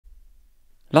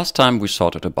Last time we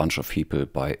sorted a bunch of people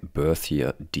by birth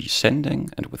year descending,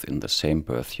 and within the same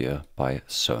birth year by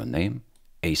surname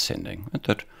ascending, and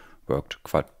that worked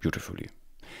quite beautifully.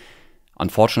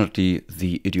 Unfortunately,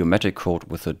 the idiomatic code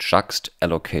with the juxt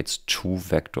allocates 2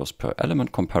 vectors per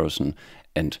element comparison,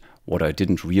 and what I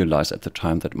didn't realize at the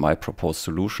time that my proposed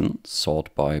solution,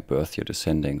 sort by birth year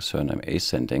descending, surname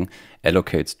ascending,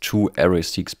 allocates 2 array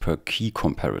seeks per key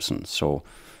comparison. So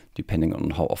depending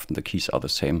on how often the keys are the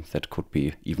same, that could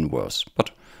be even worse.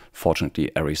 But fortunately,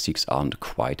 array seeks aren't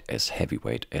quite as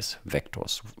heavyweight as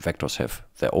vectors. Vectors have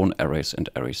their own arrays, and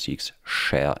array seeks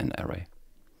share an array.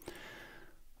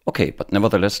 Okay, but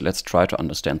nevertheless, let's try to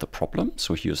understand the problem.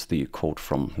 So here's the code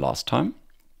from last time.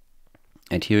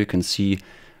 And here you can see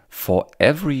for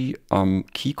every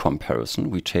key comparison,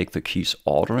 we take the keys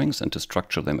orderings and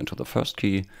destructure them into the first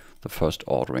key, the first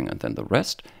ordering, and then the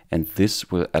rest. And this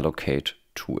will allocate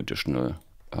 2 additional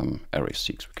array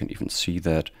seeks. We can even see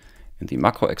that in the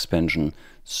macro expansion.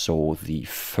 So the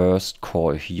first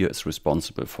call here is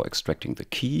responsible for extracting the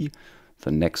key.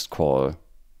 The next call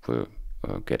will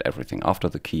get everything after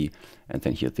the key. And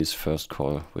then here this first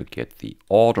call will get the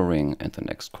ordering, and the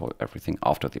next call everything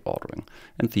after the ordering.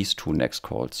 And these 2 next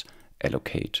calls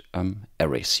allocate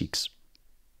array seeks.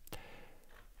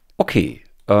 Okay.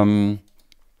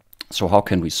 So how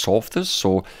can we solve this?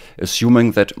 So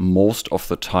assuming that most of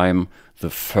the time the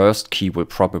first key will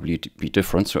probably be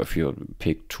different. So if you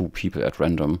pick 2 people at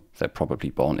random, they're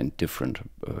probably born in different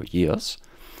years.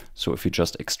 So if you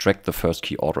just extract the first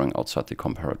key ordering outside the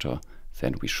comparator,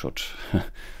 then we should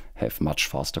have much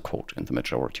faster code in the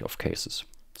majority of cases.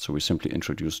 So we simply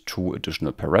introduce 2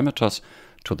 additional parameters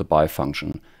to the by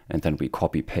function, and then we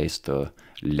copy paste the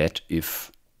let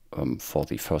if for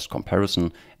the first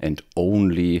comparison, and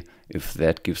only if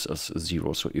that gives us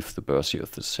 0, so if the birth year is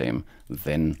the same,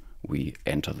 then we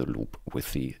enter the loop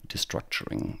with the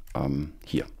destructuring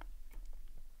here.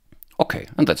 Okay,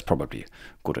 and that's probably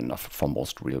good enough for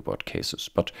most real-world cases.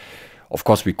 But of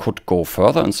course, we could go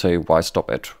further and say, why stop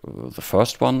at the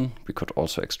first one? We could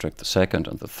also extract the second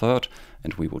and the third,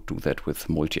 and we would do that with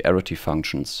multi-arity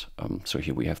functions. So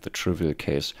here we have the trivial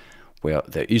case where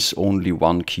there is only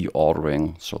 1 key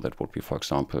ordering. So that would be, for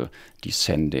example,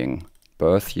 descending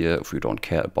birth year if we don't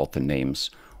care about the names,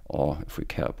 or if we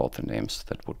care about the names,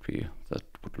 that would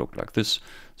look like this.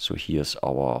 So here's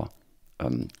our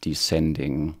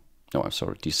descending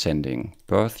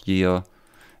birth year,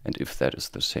 and if that is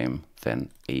the same, then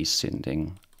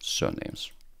ascending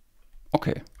surnames.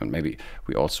 Okay, and maybe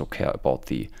we also care about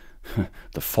the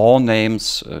the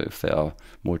forenames. If there are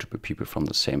multiple people from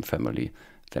the same family,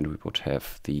 then we would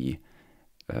have the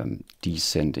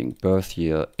descending birth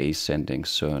year, ascending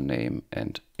surname,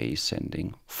 and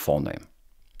ascending forename.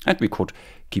 And we could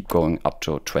keep going up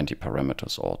to 20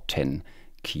 parameters or 10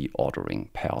 key ordering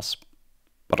pairs.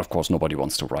 But of course, nobody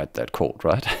wants to write that code,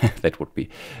 right? That would be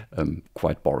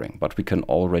quite boring. But we can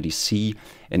already see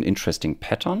an interesting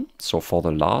pattern. So for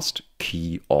the last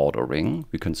key ordering,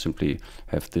 we can simply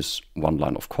have this 1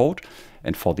 line of code.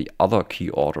 And for the other key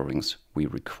orderings, we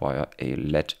require a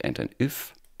let and an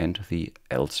if and the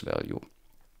else value.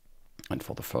 And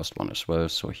for the first one as well,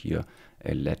 so here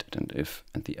a let and an if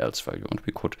and the else value. And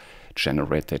we could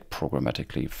generate that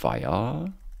programmatically via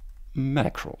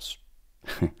macros.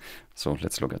 So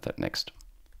let's look at that next.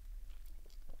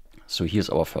 So here's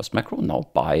our first macro. Now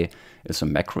by is a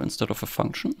macro instead of a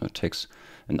function. It takes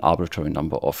an arbitrary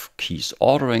number of keys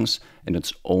orderings, and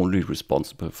it's only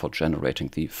responsible for generating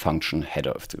the function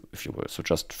header, if you will. So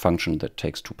just function that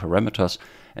takes 2 parameters,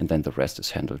 and then the rest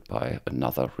is handled by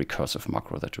another recursive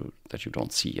macro that you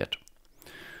don't see yet.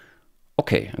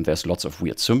 Okay, and there's lots of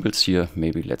weird symbols here.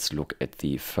 Maybe let's look at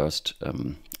the first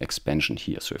expansion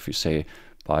here. So if you say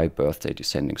by birthday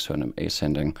descending surname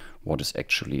ascending, what is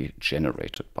actually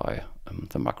generated by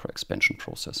the macro expansion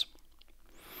process.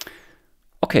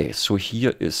 Okay, so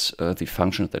here is the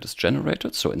function that is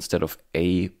generated. So instead of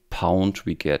a pound,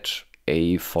 we get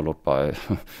a followed by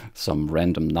some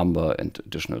random number and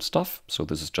additional stuff. So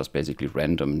this is just basically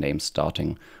random names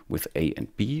starting with a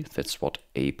and b. That's what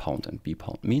a pound and b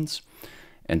pound means.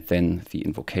 And then the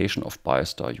invocation of by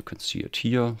star, you can see it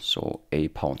here. So a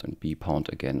pound and b pound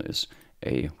again is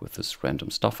a with this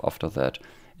random stuff after that.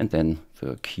 And then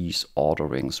the keys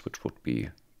orderings, which would be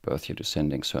birth year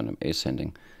descending, surname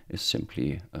ascending, is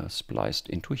simply spliced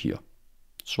into here.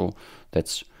 So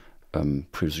that's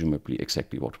presumably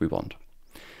exactly what we want.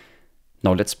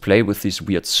 Now let's play with these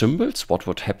weird symbols. What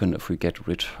would happen if we get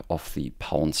rid of the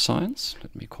pound signs?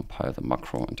 Let me compile the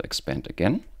macro and expand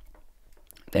again.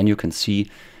 Then you can see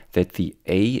that the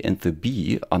A and the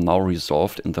B are now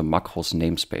resolved in the macro's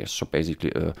namespace. So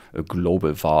basically a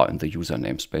global var in the user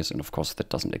namespace. And of course, that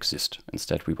doesn't exist.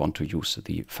 Instead, we want to use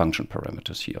the function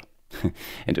parameters here.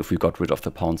 And if we got rid of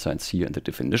the pound signs here in the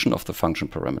definition of the function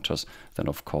parameters, then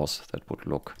of course that would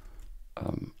look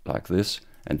like this.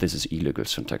 And this is illegal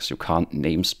syntax. You can't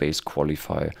namespace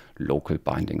qualify local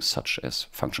bindings such as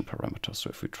function parameters.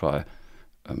 So if we try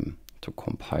to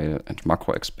compile and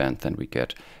macro expand, then we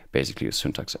get basically a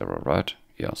syntax error, right?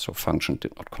 Yeah, so function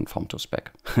did not conform to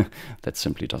spec. That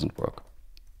simply doesn't work.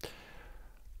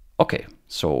 Okay,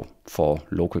 so for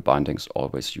local bindings,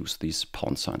 always use these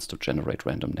pound signs to generate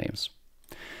random names.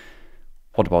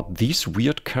 What about these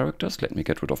weird characters? Let me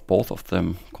get rid of both of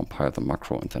them, compile the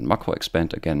macro and then macro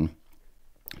expand again.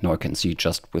 Now I can see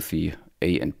just with the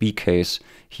A and B case,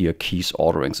 here keys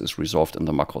orderings is resolved in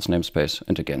the macro's namespace.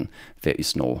 And again, there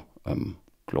is no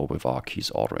global var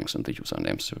keys orderings in the user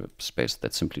namespace.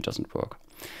 That simply doesn't work.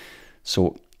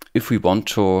 So if we want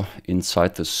to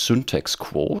inside the syntax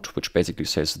quote, which basically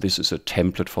says this is a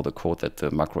template for the code that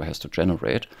the macro has to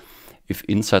generate, if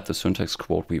inside the syntax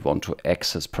quote we want to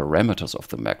access parameters of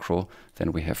the macro,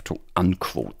 then we have to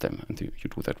unquote them. And you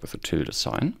do that with a tilde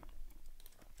sign.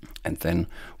 And then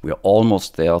we're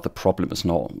almost there. The problem is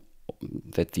now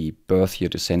that the birth year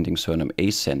descending surname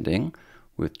ascending,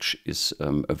 which is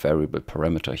a variable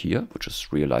parameter here, which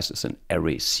is realized as an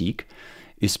array seq,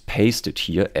 is pasted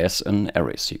here as an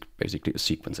array seq, basically a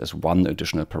sequence, as one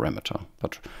additional parameter.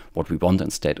 But what we want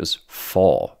instead is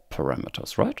 4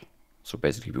 parameters, right? So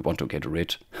basically we want to get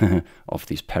rid of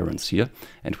these parents here,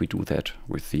 and we do that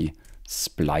with the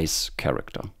splice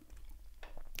character.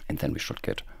 And then we should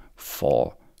get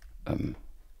 4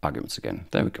 arguments again.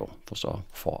 There we go. Those are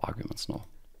 4 arguments now.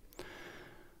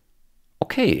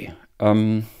 Okay,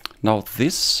 now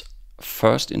this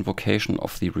first invocation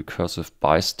of the recursive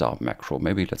by star macro,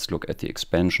 maybe let's look at the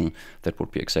expansion. That would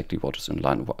be exactly what is in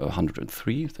line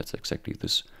 103. That's exactly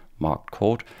this marked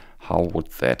code. How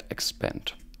would that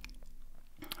expand?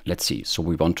 Let's see. So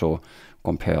we want to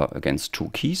compare against 2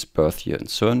 keys, birth year and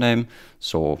surname.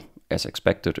 So as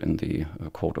expected in the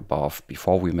code above,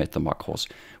 before we made the macros,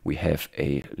 we have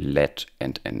a let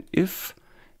and an if.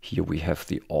 Here we have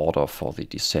the order for the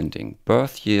descending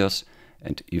birth years.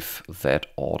 And if that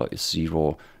order is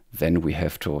 0, then we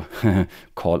have to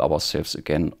call ourselves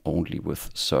again only with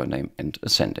surname and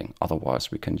ascending. Otherwise,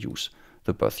 we can use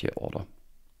the birth year order.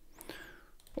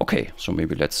 Okay, so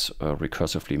maybe let's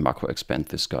recursively macro expand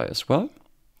this guy as well.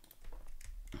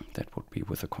 That would be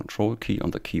with a control key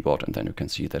on the keyboard, and then you can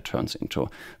see that turns into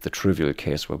the trivial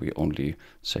case where we only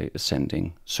say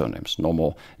ascending surnames. No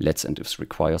more lets and ifs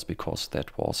requires, because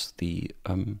that was the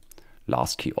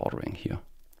last key ordering here.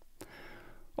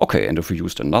 Okay, and if we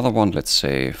used another one, let's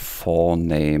say for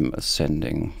name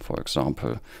ascending, for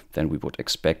example, then we would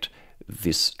expect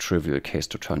this trivial case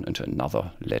to turn into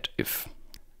another let if.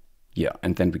 Yeah,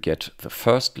 and then we get the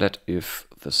first let if,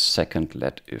 the second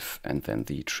let if, and then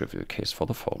the trivial case for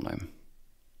the full name.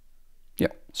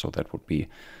 Yeah, so that would be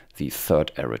the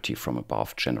third arity from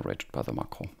above generated by the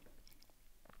macro.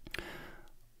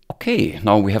 Okay,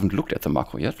 now we haven't looked at the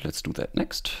macro yet. Let's do that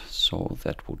next. So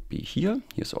that would be here.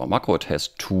 Here's our macro. It has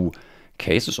 2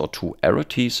 cases or 2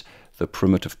 arities, the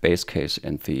primitive base case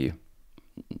and the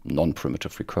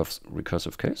non-primitive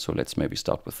recursive case. So let's maybe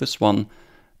start with this one.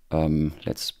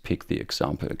 Let's pick the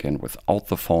example again without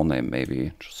the full name,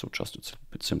 maybe, so just it's a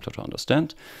bit simpler to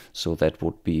understand. So that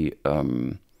would be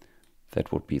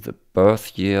the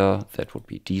birth year, that would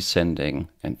be descending,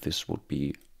 and this would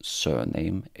be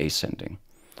surname ascending.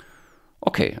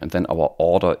 Okay, and then our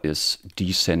order is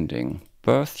descending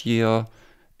birth year.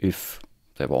 If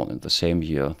they were all in the same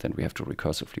year, then we have to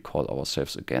recursively call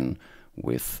ourselves again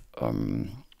with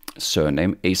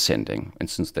surname ascending. And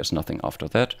since there's nothing after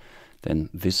that, then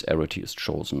this arity is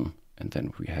chosen, and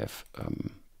then we have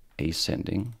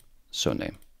ascending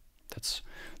surname.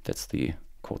 That's the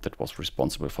code that was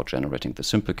responsible for generating the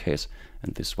simple case,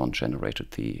 and this one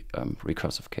generated the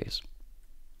recursive case.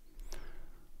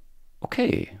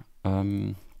 Okay,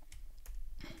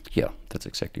 yeah, that's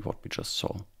exactly what we just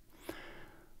saw.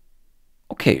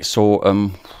 Okay,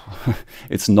 so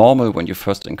it's normal when you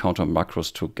first encounter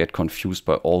macros to get confused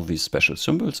by all these special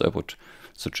symbols. I would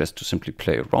suggest to simply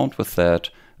play around with that,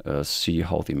 see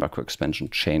how the macro expansion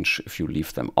change if you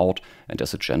leave them out. And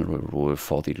as a general rule,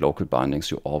 for the local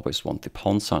bindings, you always want the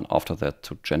pound sign after that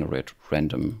to generate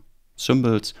random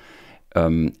symbols.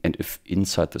 And if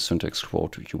inside the syntax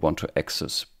quote you want to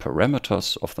access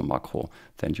parameters of the macro,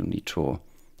 then you need to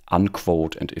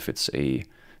unquote. And if it's a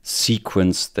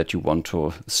sequence that you want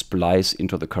to splice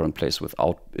into the current place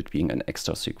without it being an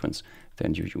extra sequence,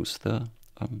 then you use the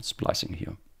splicing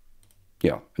here.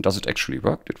 Yeah, and does it actually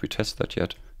work? Did we test that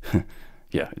yet?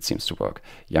 Yeah, it seems to work.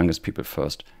 Youngest people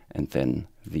first, and then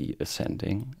the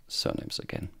ascending surnames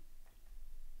again.